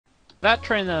that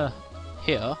trainer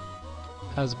here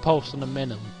has a pulse and a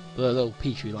minimum, the little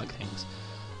Pichu-like things.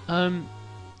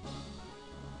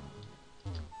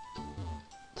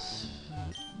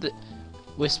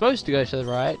 We're supposed to go to the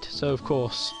right, so of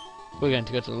course we're going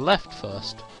to go to the left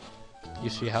first. You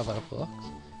see how that works?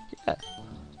 Yeah.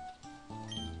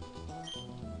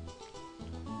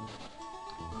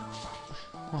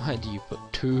 Why do you put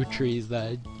 2 trees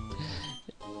there?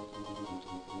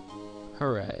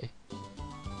 Hooray.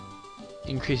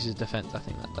 Increases defense, I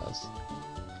think that does.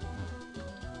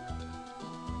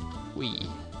 Wee.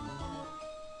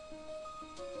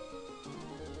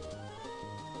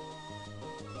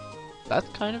 That's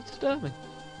kind of disturbing.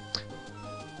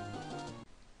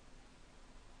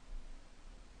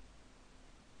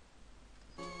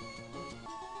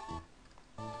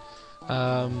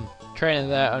 Trainer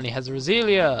there only has a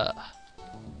Roselia.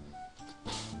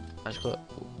 I just got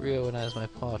to reorganize my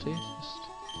party,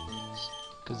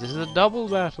 because this is a double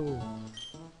battle.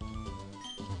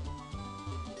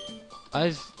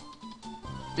 I've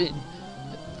been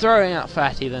throwing out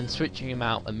Fatty, then switching him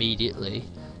out immediately,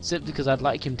 simply because I'd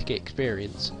like him to get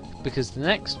experience. Because the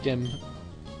next gym,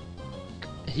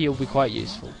 he'll be quite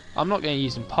useful. I'm not going to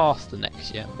use him past the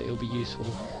next gym, but he'll be useful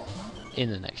in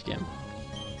the next gym.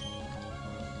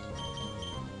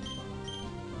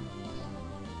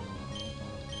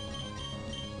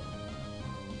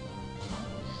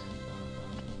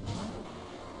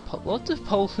 Lots of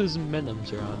pulses and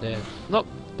minims around here. Not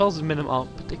pulses and minim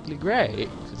aren't particularly great,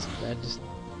 because they're just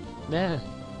meh.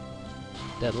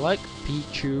 They're like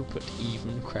Pichu, but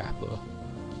even crapper.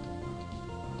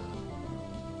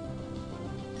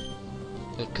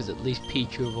 Because at least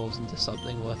Pichu evolves into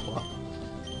something worthwhile.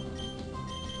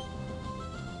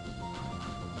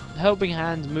 Helping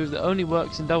Hand's move that only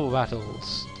works in double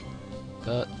battles,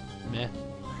 but meh.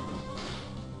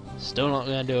 Still not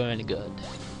going to do him any good.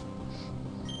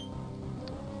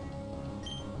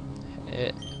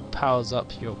 It powers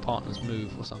up your partner's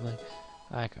move or something.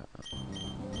 I can't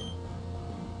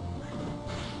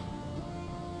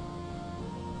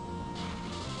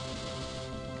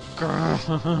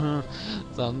remember.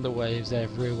 Thunder waves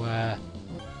everywhere.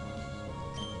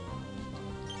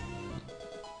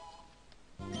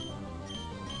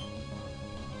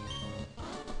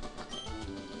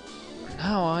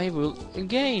 Now I will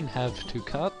again have to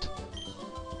cut.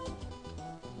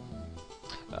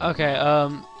 Okay,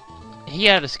 he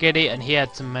had a Skitty and he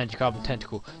had some Magikarp and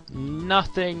Tentacle.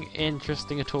 Nothing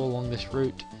interesting at all along this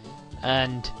route.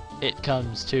 And it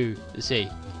comes to the sea.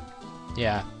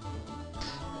 Yeah.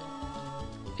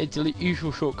 It's a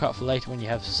useful shortcut for later when you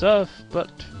have Surf, but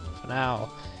for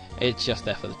now, it's just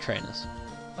there for the trainers.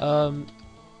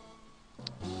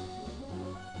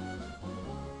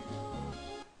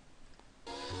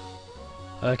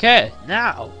 Okay,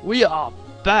 now we are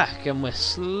back and we're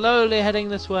slowly heading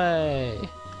this way.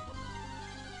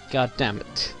 God damn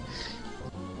it.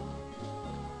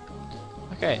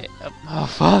 Okay, oh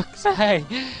fuck's sake.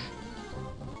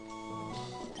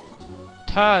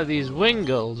 Tie these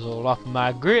wingles all off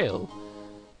my grill.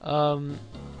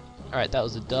 Alright, that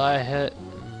was a die hit.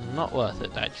 Not worth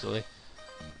it, actually.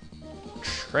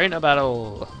 Trainer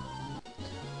battle.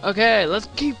 Okay, let's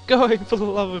keep going for the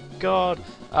love of God.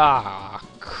 Ah,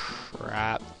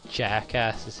 crap.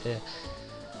 Jackass is here.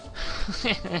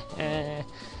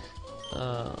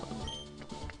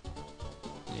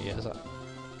 Yes,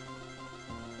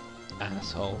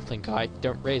 asshole. Think I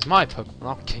don't raise my Pokemon.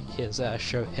 I'll kick his ass,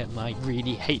 show him I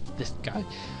really hate this guy.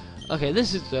 Okay,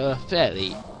 this is a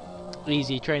fairly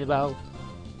easy trainer battle.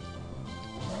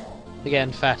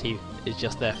 Again, Fatty is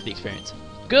just there for the experience.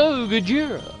 Go,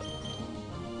 Gajira!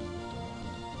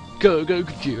 Go,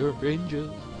 Gajira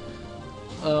Rangers!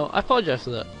 I apologise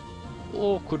for that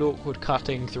awkward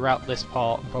cutting throughout this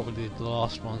part, and probably the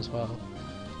last one as well.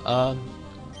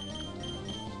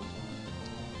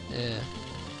 Yeah.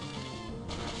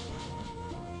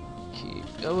 Keep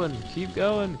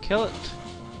going, kill it!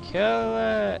 Kill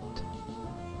it!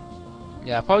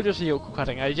 Yeah, apologies for the awkward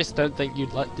cutting, I just don't think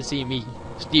you'd like to see me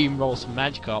steamroll some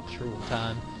Magikarps for all the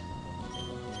time.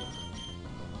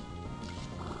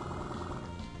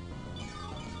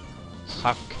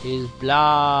 Suck his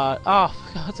blood! Oh,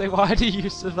 for God's sake, why do you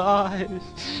survive?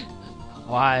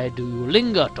 Why do you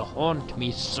linger to haunt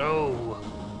me so?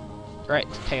 Right,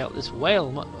 take out this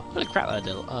whale. Holy crap, that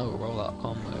did. Oh, roll out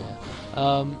combo,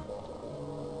 yeah.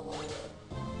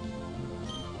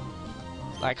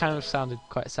 That kind of sounded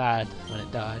quite sad when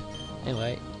it died.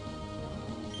 Anyway.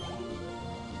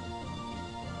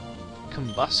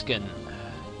 Combuskin.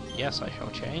 Yes, I shall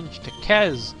change to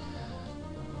Kez.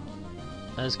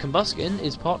 As Combuskin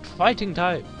is part fighting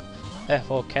type.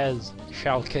 Therefore Kez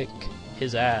shall kick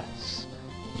his ass.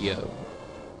 Yo.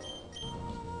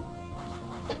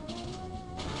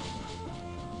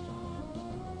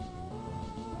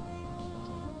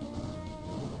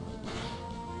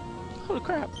 Holy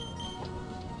crap.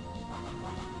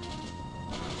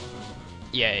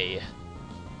 Yay.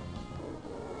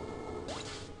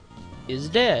 Is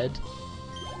dead.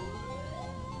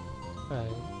 Right.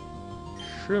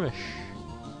 Shroomish.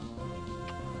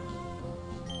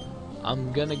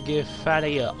 I'm gonna give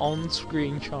Fatty an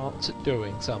on-screen chance at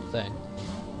doing something.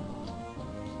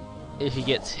 If he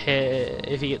gets hit,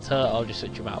 if he gets hurt, I'll just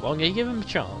switch him out. But I'm gonna give him a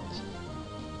chance,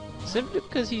 simply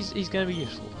because he's gonna be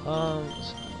useful.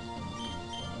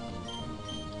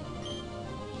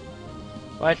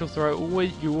 Vital throw.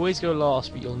 You always go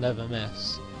last, but you'll never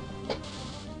miss.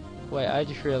 Wait, I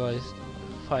just realised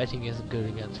fighting isn't good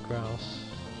against grass.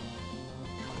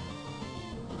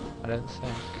 I don't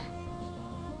think.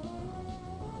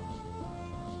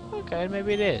 Okay,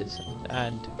 maybe it is.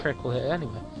 And critical hit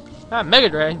anyway. Ah, Mega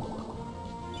Drain!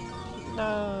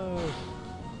 No!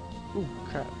 Ooh,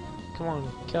 crap. Come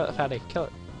on, kill it, Fatty, kill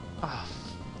it. Ah.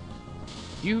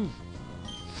 You!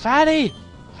 Fatty!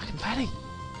 Fucking Fatty!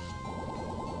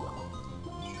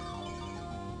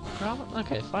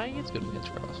 Okay, fighting is good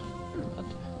against grass.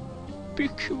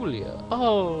 Peculiar.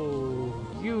 Oh,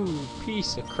 you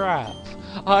piece of crap.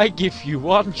 I give you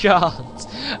one chance,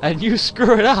 and you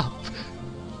screw it up.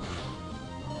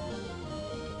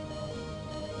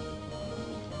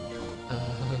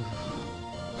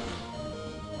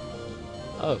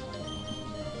 Oh.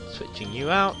 Switching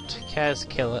you out. Kaz,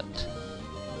 kill it.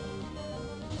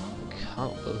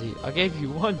 Can't believe I gave you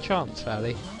one chance,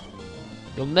 Fatty.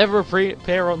 You'll never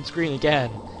appear on screen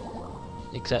again,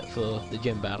 except for the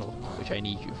gym battle, which I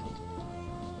need you for.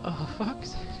 Oh,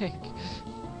 fuck's sake.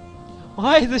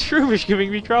 Why is the Shroomish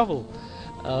giving me trouble?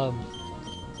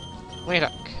 Wait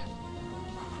up.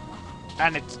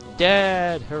 And it's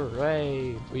dead!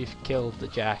 Hooray! We've killed the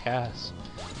jackass.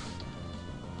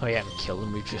 Oh, we haven't killed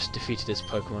him, we've just defeated his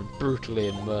Pokemon brutally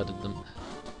and murdered them.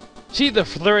 See the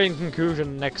thrilling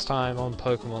conclusion next time on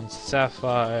Pokemon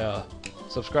Sapphire.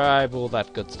 Subscribe, all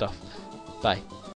that good stuff. Bye.